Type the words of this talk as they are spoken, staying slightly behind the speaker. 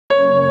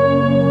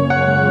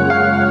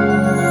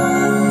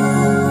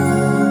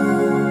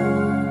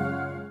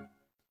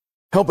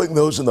Helping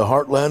those in the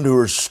Heartland who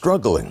are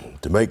struggling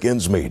to make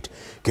ends meet.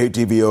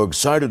 KTVO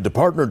excited to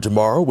partner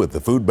tomorrow with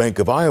the Food Bank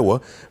of Iowa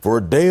for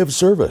a day of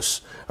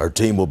service. Our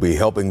team will be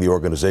helping the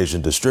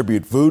organization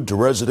distribute food to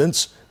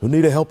residents who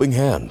need a helping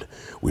hand.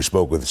 We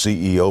spoke with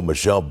CEO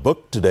Michelle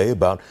Book today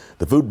about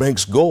the food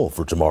bank's goal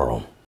for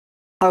tomorrow.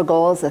 Our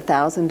goal is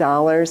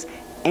 $1,000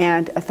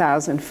 and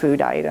 1,000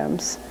 food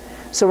items.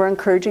 So we're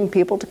encouraging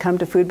people to come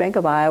to Food Bank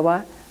of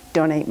Iowa,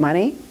 donate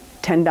money.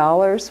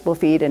 $10 will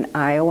feed an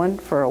Iowan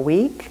for a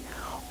week,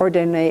 or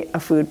donate a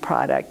food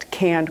product,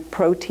 canned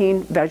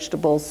protein,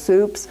 vegetables,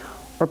 soups,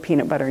 or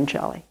peanut butter and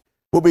jelly.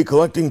 We'll be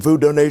collecting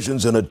food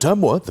donations in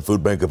Ottumwa at the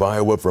Food Bank of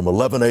Iowa from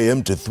 11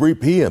 a.m. to 3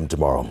 p.m.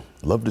 tomorrow.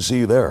 Love to see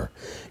you there.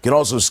 You can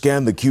also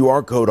scan the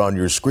QR code on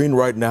your screen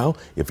right now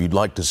if you'd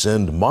like to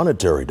send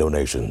monetary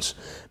donations.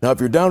 Now, if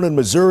you're down in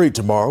Missouri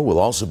tomorrow, we'll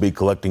also be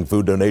collecting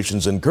food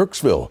donations in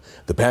Kirksville,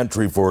 the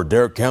pantry for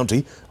Dare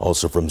County,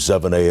 also from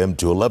 7 a.m.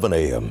 to 11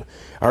 a.m.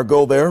 Our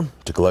goal there,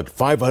 to collect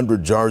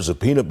 500 jars of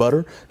peanut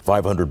butter,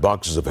 500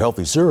 boxes of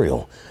healthy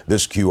cereal.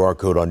 This QR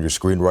code on your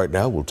screen right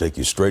now will take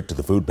you straight to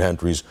the food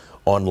pantry's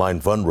online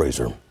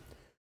fundraiser.